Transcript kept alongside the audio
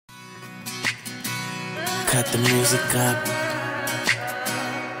Cut the music up.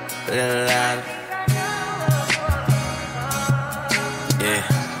 Yeah.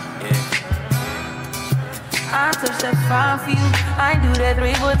 I touch that 5 for you. I do that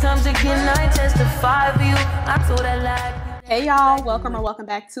 3-4 times again. I testify for you. I told that lie. Hey y'all, welcome or welcome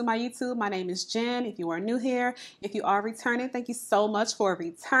back to my YouTube. My name is Jen. If you are new here, if you are returning, thank you so much for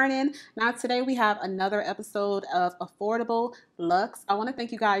returning. Now today we have another episode of Affordable Lux. I want to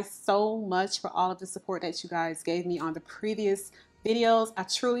thank you guys so much for all of the support that you guys gave me on the previous videos. I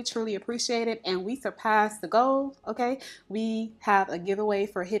truly appreciate it, and we surpassed the goal. Okay, we have a giveaway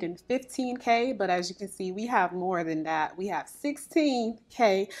for hitting 15K, but as you can see, we have more than that. We have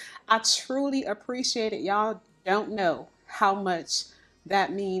 16K. I truly appreciate it. Y'all don't know how much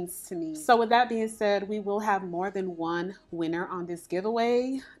that means to me. So with that being said, we will have more than one winner on this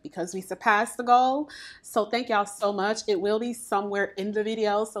giveaway because we surpassed the goal. So thank y'all so much. It will be somewhere in the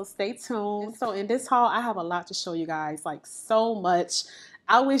video, so stay tuned. So in this haul, I have a lot to show you guys, like so much.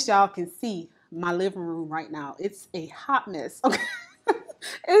 I wish y'all can see my living room right now. It's a hot mess, okay?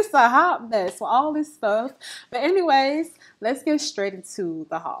 It's a hot mess with all this stuff. But anyways, let's get straight into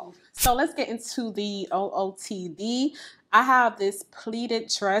the haul. So let's get into the OOTD. I have this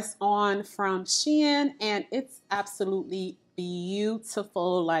pleated dress on from Shein, and it's absolutely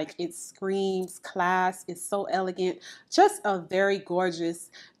beautiful. Like, it screams class. It's so elegant. Just a very gorgeous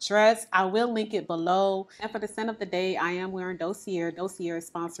dress. I will link it below. And for the scent of the day, I am wearing Dossier. Dossier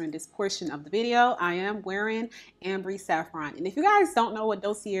is sponsoring this portion of the video. I am wearing Ambery Saffron. And if you guys don't know what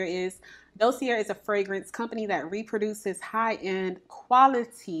Dossier is a fragrance company that reproduces high-end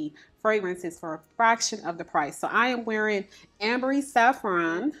quality fragrances for a fraction of the price. So I am wearing Ambery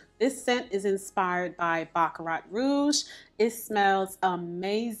Saffron. This scent is inspired by Baccarat Rouge. It smells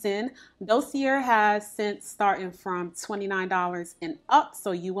amazing. Dossier has scents starting from $29 and up,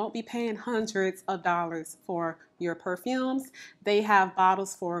 so you won't be paying hundreds of dollars for your perfumes. They have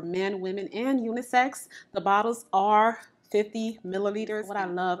bottles for men, women, and unisex. The bottles are 50 milliliters. What I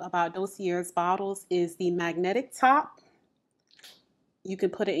love about Dossier's bottles is the magnetic top. You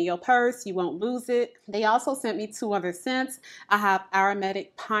can put it in your purse, you won't lose it. They also sent me 2 other scents. I have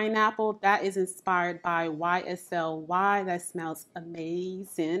aromatic pineapple. That is inspired by YSLY. That smells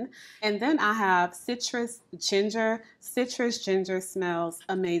amazing. And then I have citrus ginger. Citrus ginger smells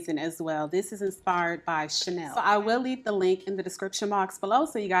amazing as well. This is inspired by Chanel. So I will leave the link in the description box below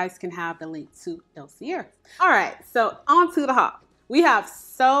so you guys can have the link to Dossier. All right, so on to the haul. We have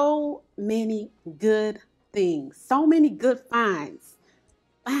so many good things, so many good finds.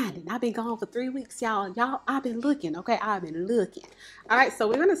 And I've been gone for 3 weeks, y'all. I've been looking, okay? I've been looking. All right, so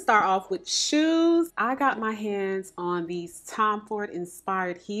we're going to start off with shoes. I got my hands on these Tom Ford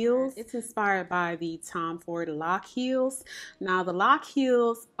inspired heels. It's inspired by the Tom Ford lock heels. Now, the lock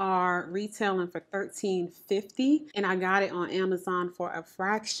heels are retailing for $13.50, and I got it on Amazon for a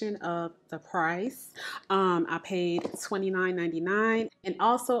fraction of the price. I paid $29.99 and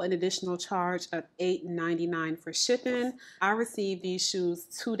also an additional charge of $8.99 for shipping. I received these shoes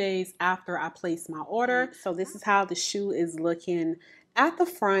 2 days after I placed my order. So this is how the shoe is looking at the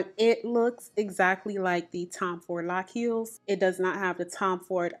front. It looks exactly like the Tom Ford lock heels. It does not have the Tom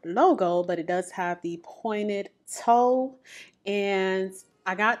Ford logo, but it does have the pointed toe. And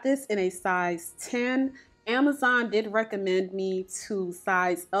I got this in a size 10. Amazon did recommend me to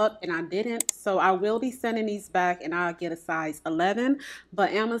size up, and I didn't. So I will be sending these back, and I'll get a size 11. But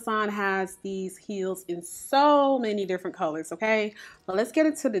Amazon has these heels in so many different colors, okay? But let's get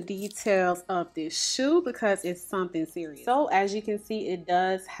into the details of this shoe because it's something serious. So as you can see, it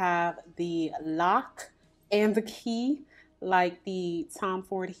does have the lock and the key like the Tom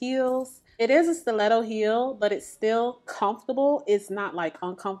Ford heels. It is a stiletto heel, but it's still comfortable. It's not like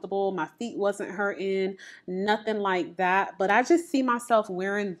uncomfortable. My feet wasn't hurting, nothing like that. But I just see myself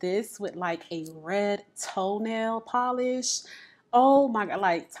wearing this with like a red toenail polish. Oh my God,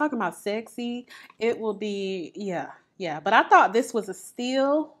 like talking about sexy. It will be, yeah. But I thought this was a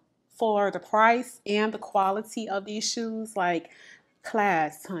steal for the price and the quality of these shoes. Like,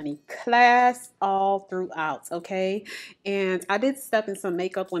 class, honey, class all throughout, okay? And I did step in some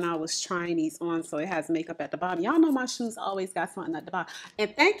makeup when I was trying these on, so it has makeup at the bottom. Y'all know my shoes always got something at the bottom.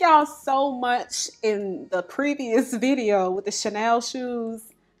 And thank y'all so much in the previous video with the Chanel shoes.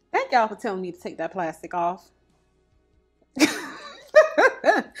 Thank y'all for telling me to take that plastic off.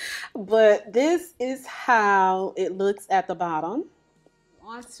 But this is how it looks at the bottom.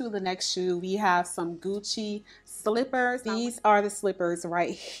 On to the next shoe, we have some Gucci slippers. These are the slippers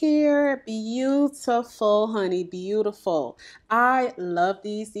right here. Beautiful, honey, beautiful. I love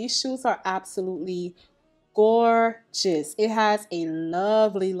these. These shoes are absolutely Gorgeous. It has a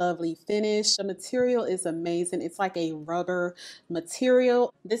lovely, lovely finish. The material is amazing. It's like a rubber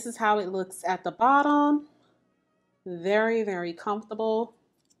material. This is how it looks at the bottom. Very, very comfortable.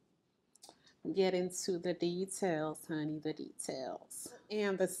 Get into the details, honey, the details.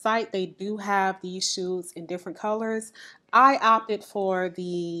 And the site, they do have these shoes in different colors. I opted for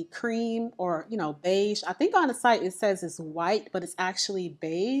the cream, or beige. I think on the site it says it's white, but it's actually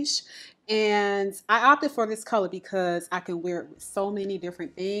beige. And I opted for this color because I can wear it with so many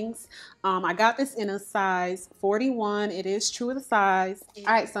different things. I got this in a size 41. It is true to the size. All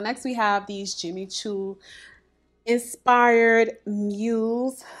right, so next we have these Jimmy Choo inspired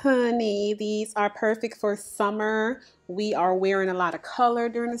mules, honey. These are perfect for summer. We are wearing a lot of color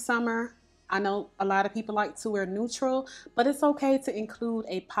during the summer. I know a lot of people like to wear neutral, but it's okay to include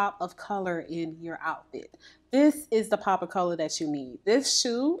a pop of color in your outfit. This is the pop of color that you need. This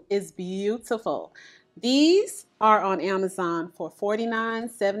shoe is beautiful. These are on Amazon for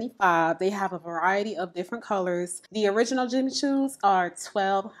 $49.75. They have a variety of different colors. The original Jimmy Choos are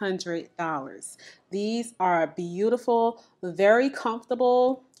 $1,200. These are beautiful, very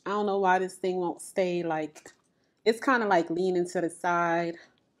comfortable. I don't know why this thing won't stay it's kind of like leaning to the side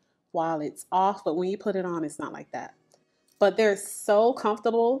while it's off, but when you put it on, it's not like that. But they're so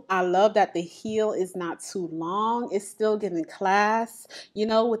comfortable. I love that the heel is not too long. It's still giving class,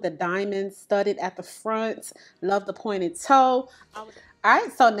 with the diamonds studded at the front. Love the pointed toe. All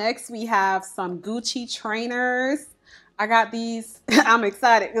right, so next we have some Gucci trainers. I got these. I'm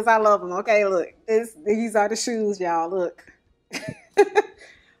excited because I love them. Okay, look. These are the shoes, y'all. Look.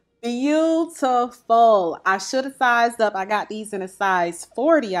 Beautiful. I should have sized up. I got these in a size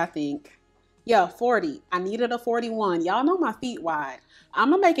 40, I think. Yeah, 40. I needed a 41. Y'all know my feet wide. I'm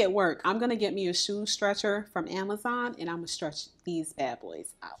going to make it work. I'm going to get me a shoe stretcher from Amazon, and I'm going to stretch these bad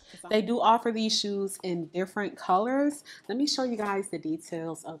boys out. They do offer these shoes in different colors. Let me show you guys the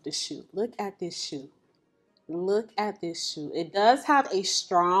details of the shoe. Look at this shoe. Look at this shoe. It does have a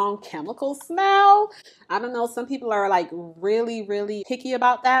strong chemical smell. I don't know. Some people are really, really picky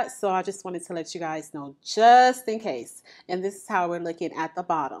about that. So I just wanted to let you guys know just in case. And this is how we're looking at the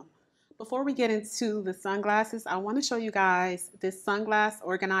bottom. Before we get into the sunglasses, I want to show you guys this sunglass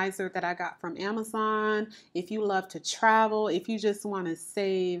organizer that I got from Amazon. If you love to travel, if you just want to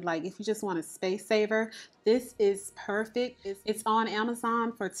save, if you just want a space saver, this is perfect. It's on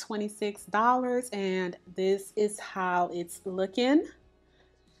Amazon for $26, and this is how it's looking.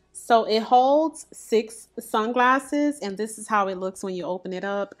 So it holds 6 sunglasses, and this is how it looks when you open it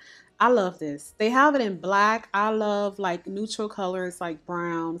up. I love this. They have it in black. I love neutral colors like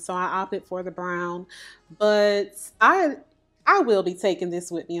brown, so I opted for the brown. But I will be taking this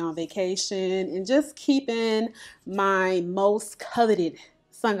with me on vacation and just keeping my most coveted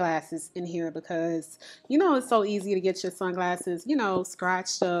sunglasses in here because it's so easy to get your sunglasses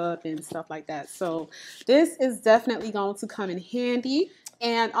scratched up and stuff like that. So this is definitely going to come in handy.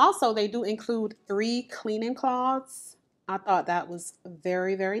 And also they do include 3 cleaning cloths. I thought that was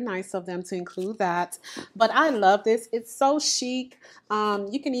very, very nice of them to include that. But I love this. It's so chic.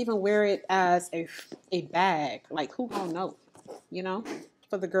 You can even wear it as a bag. Who gonna know?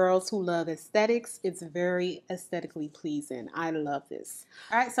 For the girls who love aesthetics, it's very aesthetically pleasing. I love this.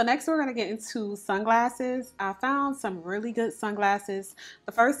 All right, so next we're gonna get into sunglasses. I found some really good sunglasses.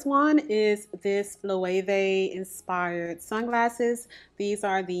 The first one is this Loewe inspired sunglasses. These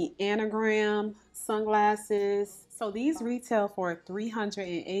are the anagram sunglasses. So these retail for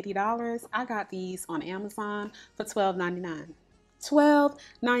 $380. I got these on Amazon for $12.99.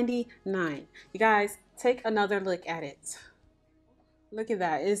 $12.99. You guys, take another look at it. Look at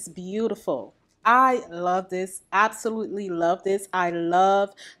that. It's beautiful. I love this. Absolutely love this. I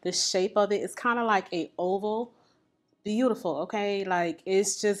love the shape of it. It's kind of like a oval. Beautiful, okay?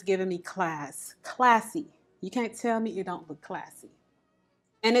 It's just giving me class. Classy. You can't tell me it don't look classy.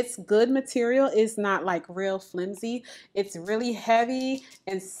 And it's good material. It's not real flimsy. It's really heavy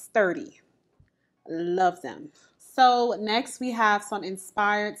and sturdy. Love them. So next we have some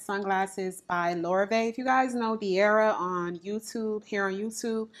inspired sunglasses by Loewe. If you guys know De'Ara on YouTube, here on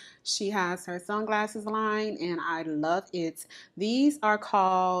YouTube, she has her sunglasses line and I love it. These are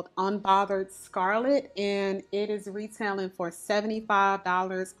called Unbothered Scarlet and it is retailing for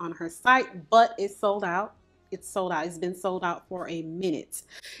 $75 on her site, but it's sold out. It's sold out. It's been sold out for a minute.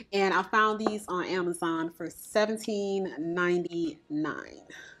 And I found these on Amazon for $17.99.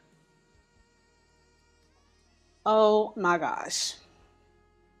 Oh my gosh.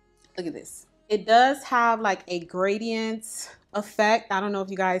 Look at this. It does have a gradient effect. I don't know if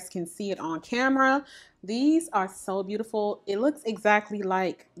you guys can see it on camera, These are so beautiful. It looks exactly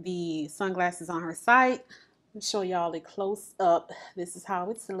like the sunglasses on her site. Let me show y'all it close up. This is how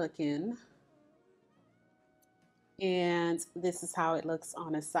it's looking. And this is how it looks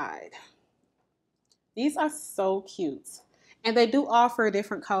on the side. These are so cute. And they do offer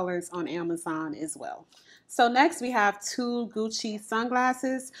different colors on Amazon as well. So next we have two Gucci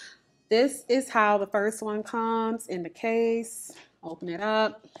sunglasses. This is how the first one comes in the case. Open it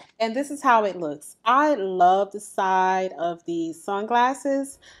up. And this is how it looks. I love the side of these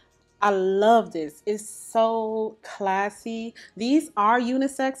sunglasses. I love this. It's so classy. These are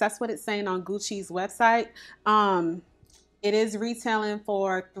unisex. That's what it's saying on Gucci's website. It is retailing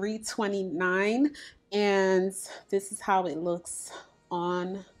for $329, and this is how it looks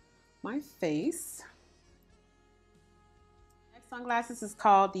on my face. Next sunglasses is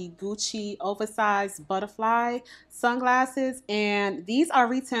called the Gucci oversized butterfly sunglasses, and these are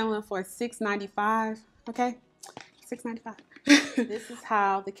retailing for $695. Okay, $695. This is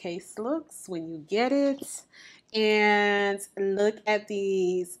how the case looks when you get it. And look at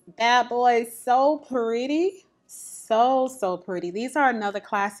these bad boys. So pretty. So pretty. These are another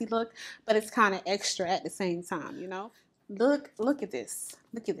classy look, but it's kind of extra at the same time, you know. Look at this.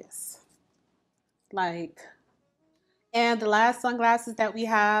 Look at this. Like, and the last sunglasses that we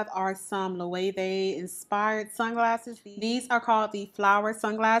have are some Loewe inspired sunglasses. These are called the flower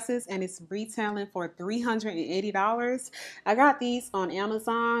sunglasses, and it's retailing for $380. I got these on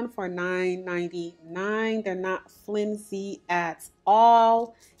Amazon for $9.99. They're not flimsy at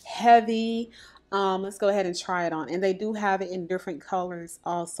all. Heavy. Let's go ahead and try it on. And they do have it in different colors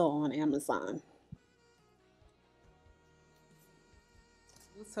also on Amazon.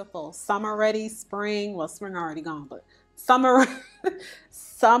 Beautiful. Summer ready, spring. Well, spring already gone, but summer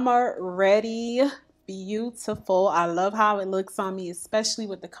ready. Beautiful. I love how it looks on me, especially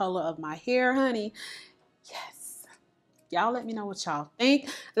with the color of my hair, honey. Yes. Y'all let me know what y'all think.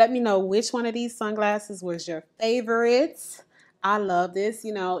 Let me know which one of these sunglasses was your favorite. I love this.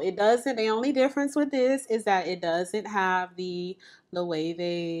 You know, it doesn't, the only difference with this is that it doesn't have the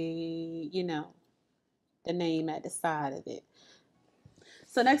Loewe, you know, the name at the side of it.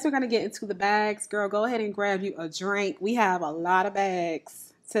 So next we're going to get into the bags. Girl, go ahead and grab you a drink. We have a lot of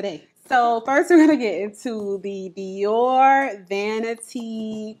bags today. So first we're going to get into the Dior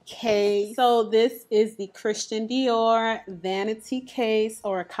vanity case. So this is the Christian Dior vanity case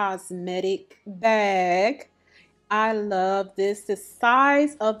or cosmetic bag. I love this. The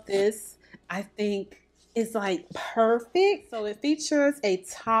size of this, I think, is like perfect. So it features a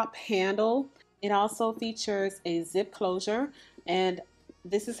top handle. It also features a zip closure, and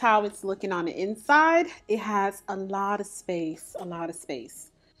this is how it's looking on the inside. It has a lot of space,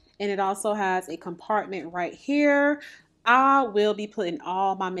 And it also has a compartment right here. I will be putting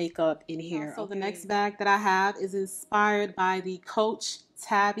all my makeup in here. So the next bag that I have is inspired by the Coach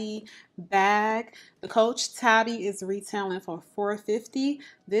Tabby bag. The Coach Tabby is retailing for $450.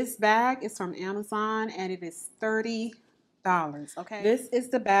 This bag is from Amazon and it is $30. Okay. This is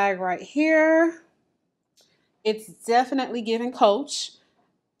the bag right here. It's definitely giving Coach.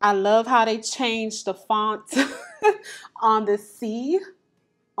 I love how they changed the font on the C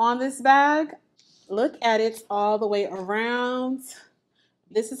on this bag. Look at it all the way around.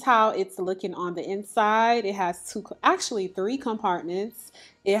 This is how it's looking on the inside. It has three compartments.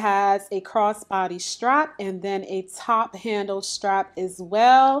 It has a crossbody strap and then a top handle strap as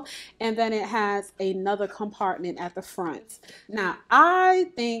well. And then it has another compartment at the front. Now,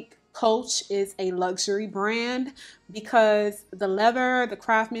 I think Coach is a luxury brand because the leather, the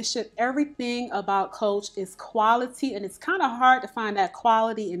craftsmanship, everything about Coach is quality, and it's kind of hard to find that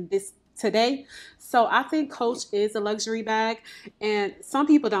quality in this today. So I think Coach is a luxury bag, and some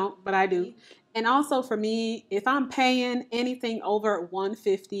people don't, but I do. And also for me, if I'm paying anything over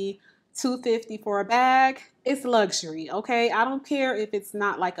 $150, $250 for a bag, it's luxury, okay? I don't care if it's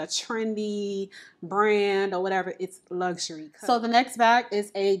not like a trendy brand or whatever, it's luxury. So the next bag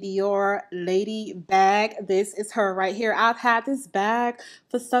is a Dior lady bag. This is her right here. I've had this bag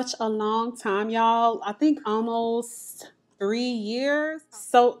for such a long time, y'all. I think almost 3 years.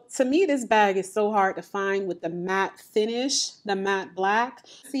 So to me, this bag is so hard to find with the matte finish, the matte black.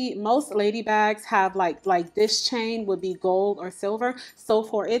 See, most lady bags have like this chain would be gold or silver. So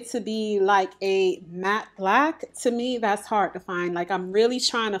for it to be like a matte black, to me, that's hard to find. Like I'm really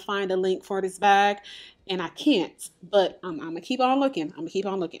trying to find a link for this bag and I can't, but I'm gonna keep on looking.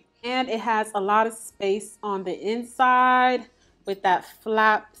 And it has a lot of space on the inside, with that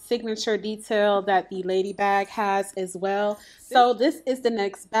flap signature detail that the lady bag has as well. So this is the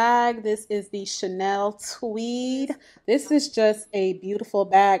next bag. This is the Chanel tweed. This is just a beautiful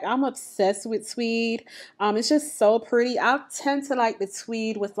bag. I'm obsessed with tweed. It's just so pretty. I tend to like the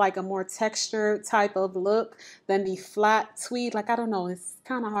tweed with like a more textured type of look than the flat tweed. Like, I don't know, it's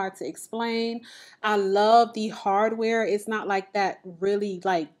kind of hard to explain. I love the hardware. It's not like that really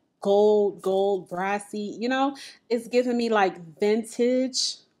like gold brassy, you know. It's giving me like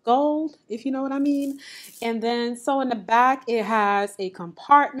vintage gold, if you know what I mean. And then so in the back it has a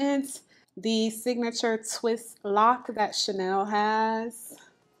compartment, the signature twist lock that Chanel has,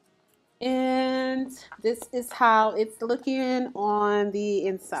 and this is how it's looking on the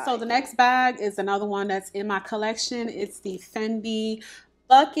inside. So the next bag is another one that's in my collection. It's the Fendi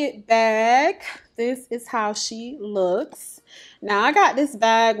bucket bag. This is how she looks. Now, I got this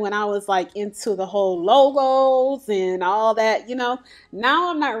bag when I was like into the whole logos and all that, you know.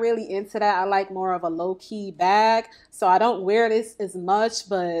 Now I'm not really into that. I like more of a low-key bag, so I don't wear this as much,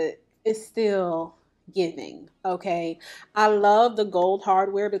 but it's still giving. Okay, I love the gold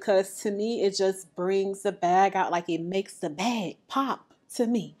hardware because to me it just brings the bag out, like it makes the bag pop to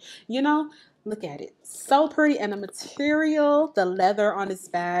me, you know. Look at it, so pretty. And the material, the leather on this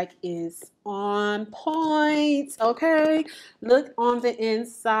bag is on point. Okay, look on the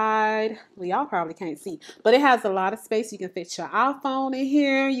inside. Well, y'all probably can't see, but it has a lot of space. You can fit your iPhone in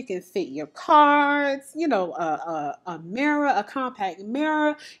here, you can fit your cards, you know, a mirror, a compact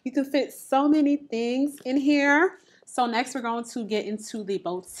mirror. You can fit so many things in here. So next we're going to get into the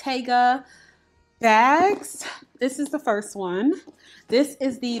Bottega bags. This is the first one. This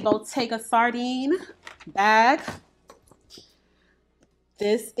is the Bottega sardine bag.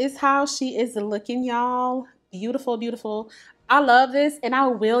 This is how she is looking, y'all. Beautiful, beautiful. I love this, and I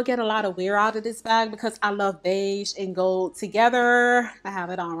will get a lot of wear out of this bag because I love beige and gold together. I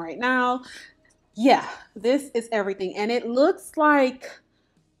have it on right now. Yeah, this is everything, and it looks like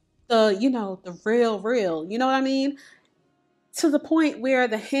the, you know, the real, you know what I mean? To the point where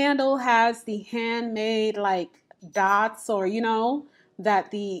the handle has the handmade like dots, or, you know,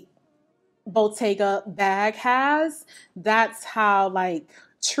 that the Bottega bag has. That's how like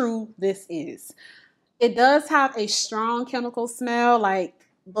true this is. It does have a strong chemical smell, like,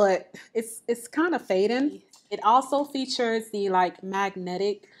 but it's kind of fading. It also features the like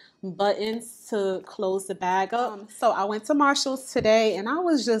magnetic buttons to close the bag up. So I went to Marshall's today and I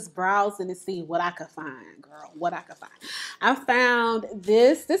was just browsing to see what I could find, girl, what I could find. I found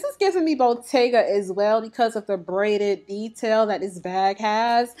this. This is giving me Bottega as well because of the braided detail that this bag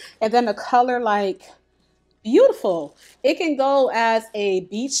has. And then the color, like, beautiful. It can go as a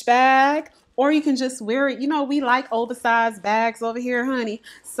beach bag, or you can just wear it. You know, we like oversized bags over here, honey.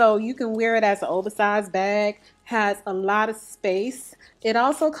 So you can wear it as an oversized bag. Has a lot of space. It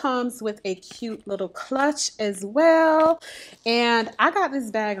also comes with a cute little clutch as well. And I got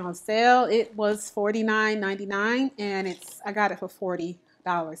this bag on sale. It was $49.99 and I got it for $40.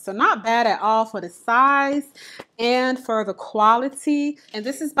 So not bad at all for the size and for the quality. And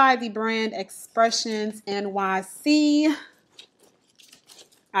this is by the brand Expressions NYC.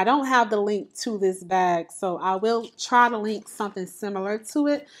 I don't have the link to this bag, so I will try to link something similar to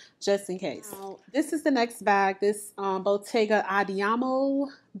it just in case. This is the next bag, this Bottega Andiamo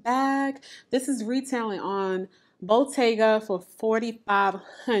bag. This is retailing on Bottega for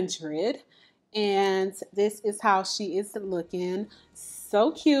 $4,500, and this is how she is looking.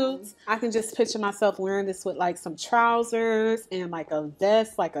 So cute. I can just picture myself wearing this with like some trousers and like a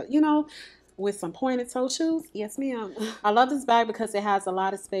vest, like a, you know, with some pointed toe shoes. Yes, ma'am. I love this bag because it has a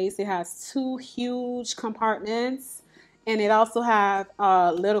lot of space. It has two huge compartments, and it also has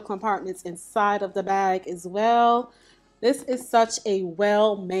little compartments inside of the bag as well. This is such a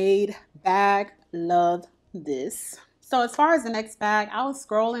well-made bag. Love this. So as far as the next bag, I was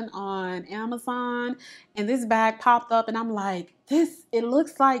scrolling on Amazon and this bag popped up and I'm like, it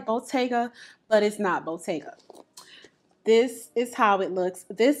looks like Bottega, but it's not Bottega. This is how it looks.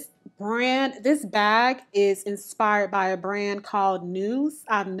 This bag is inspired by a brand called News.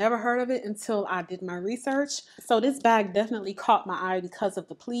 I've never heard of it until I did my research. So this bag definitely caught my eye because of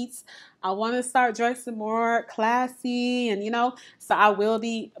the pleats. I want to start dressing more classy, and, you know, so I will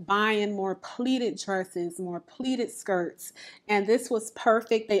be buying more pleated dresses, more pleated skirts, and this was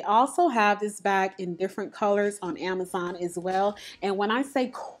perfect. They also have this bag in different colors on Amazon as well. And when I say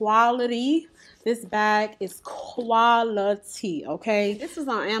quality, this bag is quality, okay? This was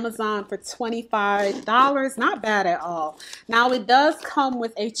on Amazon Amazon for $25. Not bad at all. Now it does come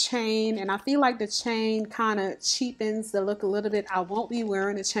with a chain, and I feel like the chain kind of cheapens the look a little bit. I won't be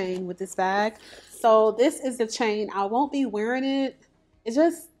wearing a chain with this bag. So this is the chain. I won't be wearing it. It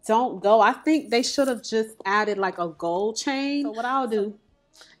just don't go. I think they should have just added like a gold chain. So what I'll do,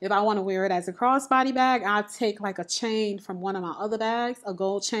 if I want to wear it as a crossbody bag, I'll take like a chain from one of my other bags, a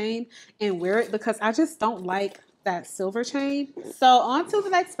gold chain, and wear it because I just don't like that silver chain. So on to the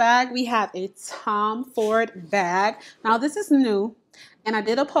next bag, we have a Tom Ford bag. Now this is new, and I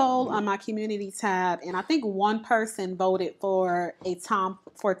did a poll on my community tab, and I think one person voted for a Tom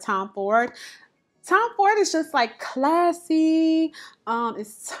Ford. Tom Ford is just like classy.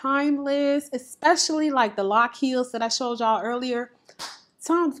 It's timeless, especially like the lock heels that I showed y'all earlier.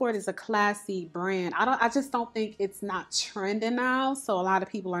 Tom Ford is a classy brand. I just don't think it's not trending now. So a lot of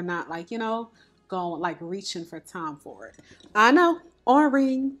people are not like, you know, going like reaching for Tom Ford. I know,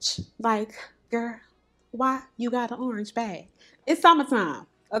 orange, like, girl, why you got an orange bag? It's summertime.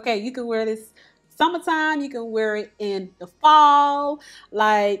 Okay, you can wear this summertime. You can wear it in the fall.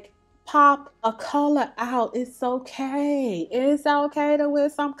 Like, pop a color out. It's okay. It's okay to wear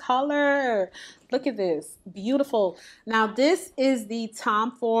some color. Look at this. Beautiful. Now, this is the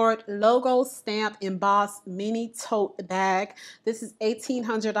Tom Ford logo stamp embossed mini tote bag. This is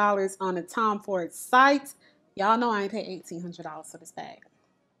 $1,800 on the Tom Ford site. Y'all know I ain't paid $1,800 for this bag.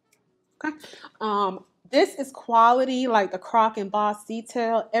 Okay. This is quality, like the croc embossed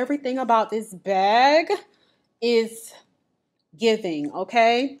detail. Everything about this bag is giving,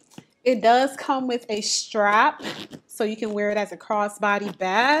 okay? It does come with a strap, so you can wear it as a crossbody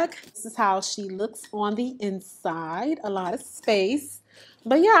bag. This is how she looks on the inside. A lot of space.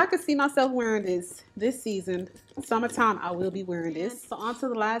 But yeah, I could see myself wearing this season. Summertime, I will be wearing this. So on to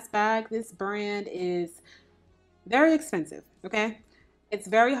the last bag. This brand is very expensive, okay? It's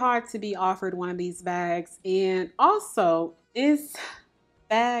very hard to be offered one of these bags. And also, this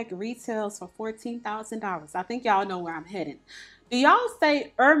bag retails for $14,000. I think y'all know where I'm heading. Do y'all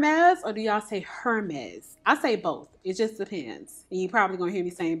say Hermes or do y'all say Hermes? I say both. It just depends. And you're probably going to hear me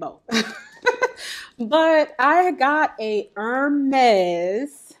saying both. But I got a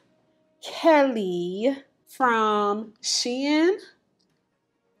Hermes Kelly from Shein.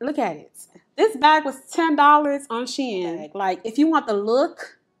 Look at it. This bag was $10 on Shein. Like, if you want the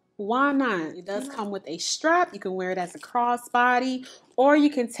look, why not? It does come with a strap. You can wear it as a crossbody, or you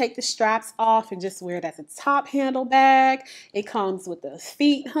can take the straps off and just wear it as a top handle bag. It comes with the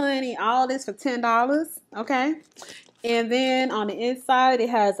feet, honey, all this for $10, okay? And then on the inside, it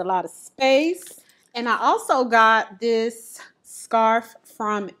has a lot of space. And I also got this scarf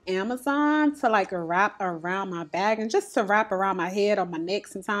from Amazon to like wrap around my bag and just to wrap around my head or my neck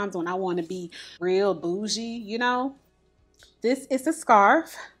sometimes when I want to be real bougie, you know? This is a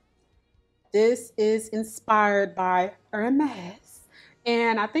scarf. This is inspired by Hermes.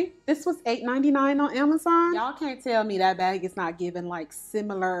 And I think this was $8.99 on Amazon. Y'all can't tell me that bag is not giving like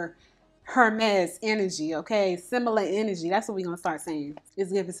similar Hermes energy, okay? Similar energy. That's what we're going to start saying.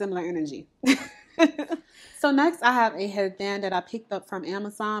 It's giving similar energy. So next I have a headband that I picked up from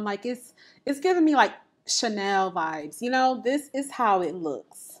Amazon. Like it's giving me like Chanel vibes. You know, this is how it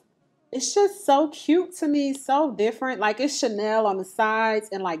looks. It's just so cute to me, so different. Like it's Chanel on the sides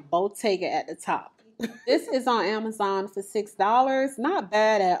and like Bottega at the top. This is on Amazon for $6. Not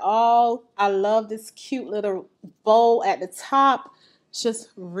bad at all. I love this cute little bow at the top. It's just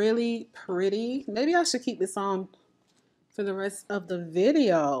really pretty. Maybe I should keep this on for the rest of the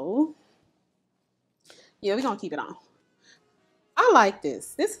video. Yeah, we're going to keep it on. I like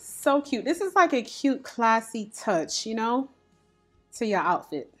this. This is so cute. This is like a cute, classy touch, you know, to your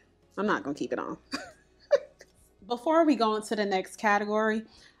outfit. I'm not going to keep it on. Before we go into the next category,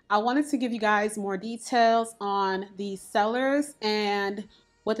 I wanted to give you guys more details on the sellers and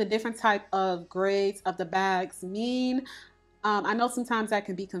what the different type of grades of the bags mean. I know sometimes that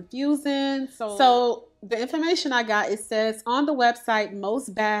can be confusing. So the information I got, it says on the website,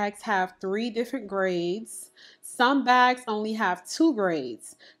 most bags have 3 different grades. Some bags only have 2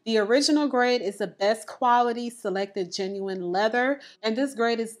 grades. The original grade is the best quality selected genuine leather. And this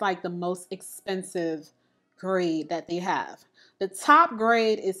grade is like the most expensive grade that they have. The top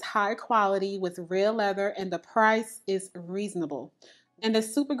grade is high quality with real leather and the price is reasonable. And the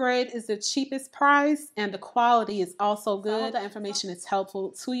super grade is the cheapest price and the quality is also good. I hope the information is helpful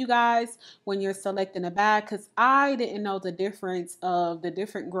to you guys when you're selecting a bag because I didn't know the difference of the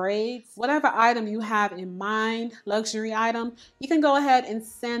different grades. Whatever item you have in mind, luxury item, you can go ahead and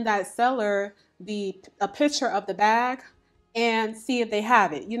send that seller a picture of the bag and see if they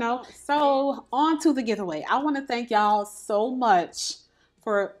have it, you know? So on to the giveaway. I want to thank y'all so much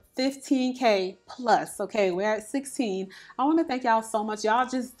for 15K plus. Okay, we're at 16. I want to thank y'all so much. Y'all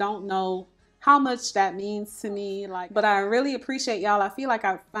just don't know how much that means to me. Like, but I really appreciate y'all. I feel like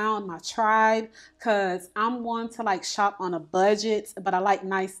I found my tribe, because I'm one to like shop on a budget, but I like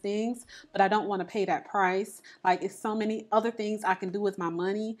nice things, but I don't want to pay that price. Like, it's so many other things I can do with my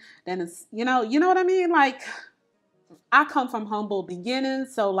money. Then it's, you know what I mean? Like, I come from humble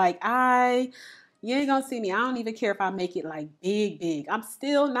beginnings. So like, you ain't gonna see me. I don't even care if I make it like big. I'm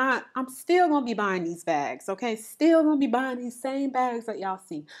still gonna be buying these bags. Okay. Still gonna be buying these same bags that y'all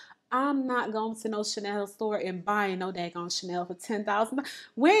see. I'm not going to no Chanel store and buying no daggone Chanel for $10,000.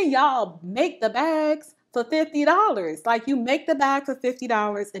 When y'all make the bags for $50, like you make the bag for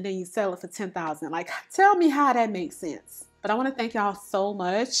 $50 and then you sell it for $10,000. Like, tell me how that makes sense. But I want to thank y'all so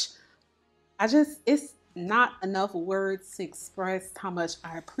much. It's not enough words to express how much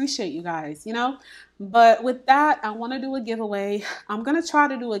I appreciate you guys, But with that, I want to do a giveaway. I'm going to try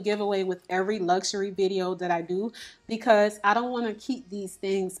to do a giveaway with every luxury video that I do, because I don't want to keep these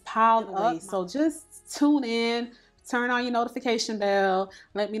things piled up. So just tune in, turn on your notification bell,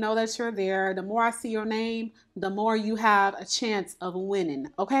 let me know that you're there. The more I see your name, the more you have a chance of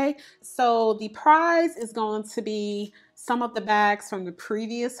winning. Okay, so the prize is going to be some of the bags from the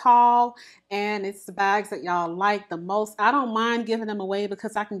previous haul, and it's the bags that y'all like the most. I don't mind giving them away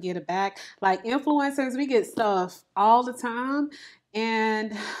because I can get it back. Like, influencers, we get stuff all the time,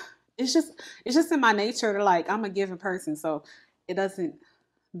 and it's just in my nature to, like, I'm a giving person, so it doesn't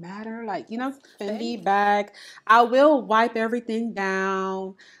matter. Like, Fendi bag, I will wipe everything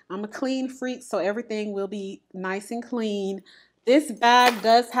down. I'm a clean freak, so everything will be nice and clean. This bag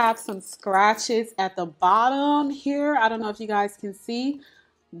does have some scratches at the bottom here. I don't know if you guys can see,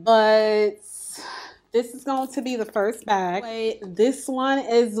 but this is going to be the first bag. This one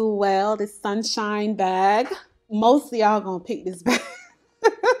as well, this sunshine bag. Most of y'all gonna pick this bag.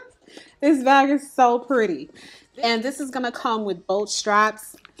 This bag is so pretty. And this is gonna come with both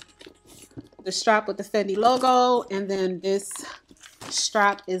straps. The strap with the Fendi logo, and then this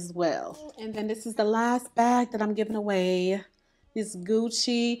strap as well. And then this is the last bag that I'm giving away. This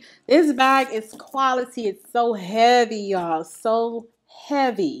Gucci. This bag is quality. It's so heavy, y'all. So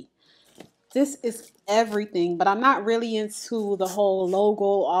heavy. This is everything, but I'm not really into the whole logo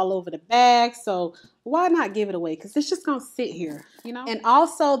all over the bag, so why not give it away? Because it's just gonna sit here, And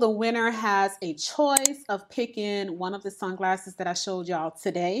also, the winner has a choice of picking one of the sunglasses that I showed y'all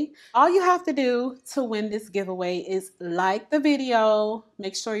today. All you have to do to win this giveaway is like the video,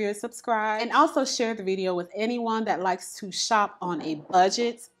 make sure you're subscribed, and also share the video with anyone that likes to shop on a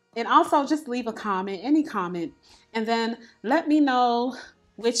budget. And also just leave a comment, any comment, and then let me know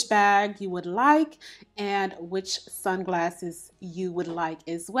which bag you would like and which sunglasses you would like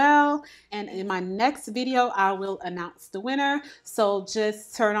as well. And in my next video, I will announce the winner. So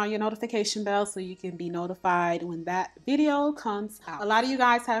just turn on your notification bell so you can be notified when that video comes out. A lot of you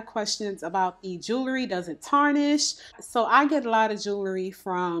guys have questions about the jewelry. Does it tarnish? So I get a lot of jewelry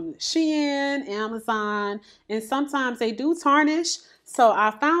from Shein, Amazon, and sometimes they do tarnish. So I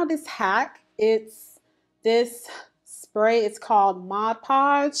found this hack. It's this spray. It's called Mod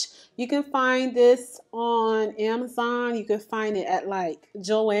Podge. You can find this on Amazon. You can find it at like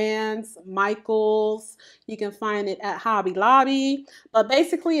Joann's, Michael's. You can find it at Hobby Lobby. But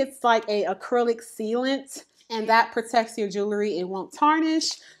basically, it's like a acrylic sealant, and that protects your jewelry. It won't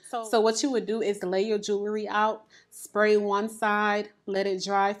tarnish. So what you would do is lay your jewelry out, spray one side, let it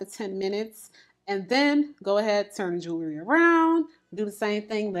dry for 10 minutes, and then go ahead, turn the jewelry around, do the same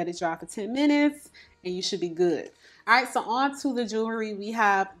thing, let it dry for 10 minutes, and you should be good. All right, so on to the jewelry. We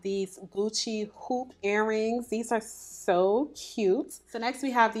have these Gucci hoop earrings. These are so cute. So next we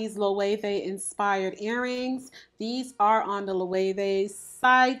have these Loewe inspired earrings. These are on the Loewe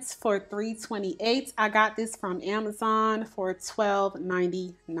site for $328. I got this from Amazon for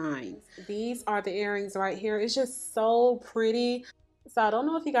 $12.99. These are the earrings right here. It's just so pretty. So I don't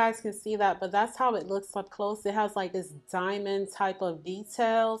know if you guys can see that, but that's how it looks up close. It has like this diamond type of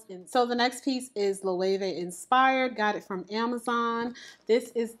details. And so the next piece is Loewe inspired. Got it from Amazon.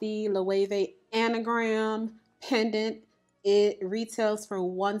 This is the Loewe anagram pendant. It retails for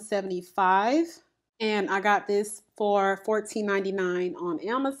 $175. And I got this for $14.99 on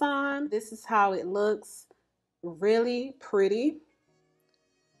Amazon. This is how it looks. Really pretty.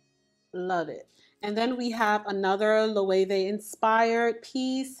 Love it. And then we have another Loewe inspired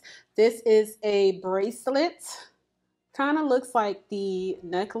piece. This is a bracelet. Kind of looks like the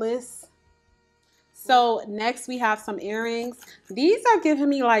necklace. So next we have some earrings. These are giving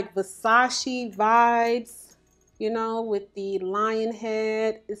me like Versace vibes. you know, with the lion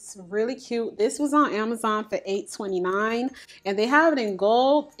head. It's really cute. This was on Amazon for $8.29, and they have it in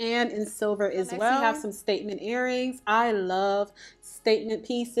gold and in silver as well. We have some statement earrings. I love statement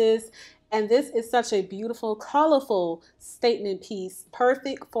pieces. And this is such a beautiful, colorful statement piece,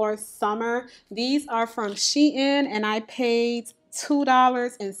 perfect for summer. These are from Shein, and I paid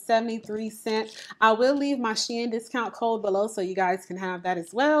 $2.73. I will leave my Shein discount code below so you guys can have that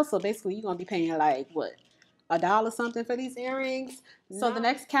as well. So basically, you're going to be paying like, what, $1 something for these earrings. So the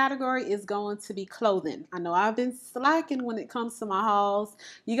next category is going to be clothing. I know I've been slacking when it comes to my hauls.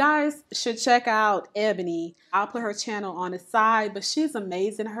 You guys should check out Ebony. I'll put her channel on the side, but she's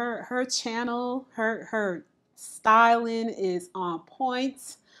amazing. Her channel, her styling is on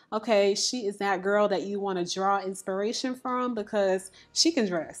point. Okay, she is that girl that you want to draw inspiration from because she can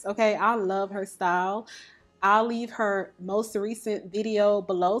dress. Okay, I love her style. I'll leave her most recent video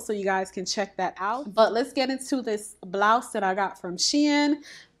below so you guys can check that out. But let's get into this blouse that I got from Shein.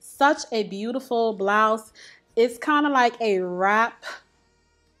 Such a beautiful blouse. It's kind of like a wrap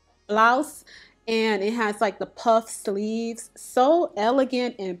blouse, and it has like the puff sleeves. So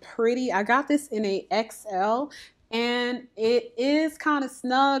elegant and pretty. I got this in a XL, and it is kind of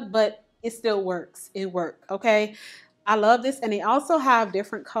snug, but it still works. It worked, okay? I love this, and they also have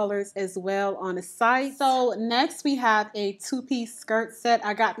different colors as well on the site. So next we have a two-piece skirt set.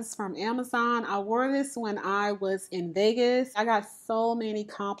 I got this from Amazon. I wore this when I was in Vegas. I got so many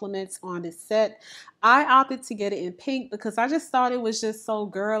compliments on this set. I opted to get it in pink because I just thought it was just so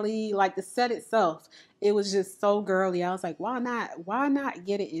girly. Like the set itself, it was just so girly. I was like, why not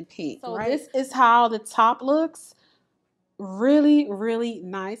get it in pink? So right? This is how the top looks. Really, really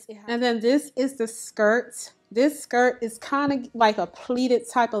nice. And then this is the skirt. This skirt is kind of like a pleated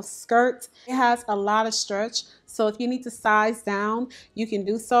type of skirt. It has a lot of stretch. So if you need to size down, you can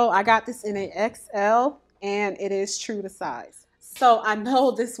do so. I got this in an XL, and it is true to size. So I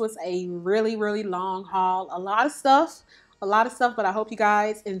know this was a really, really long haul. A lot of stuff, but I hope you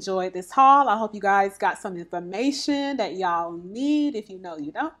guys enjoyed this haul. I hope you guys got some information that y'all need. If you know,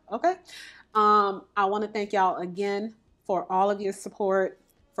 you don't. Okay. I want to thank y'all again for all of your support,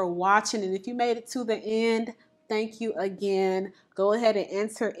 for watching. And if you made it to the end, thank you again. Go ahead and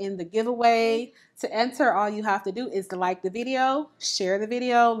enter in the giveaway. To enter, all you have to do is to like the video, share the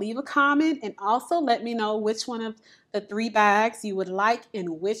video, leave a comment, and also let me know which one of the 3 bags you would like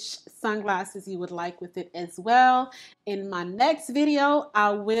and which sunglasses you would like with it as well. In my next video,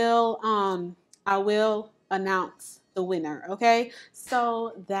 I will announce the winner. Okay,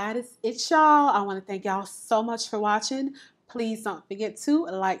 so that is it, y'all. I want to thank y'all so much for watching. Please don't forget to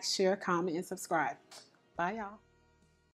like, share, comment, and subscribe. Bye, y'all.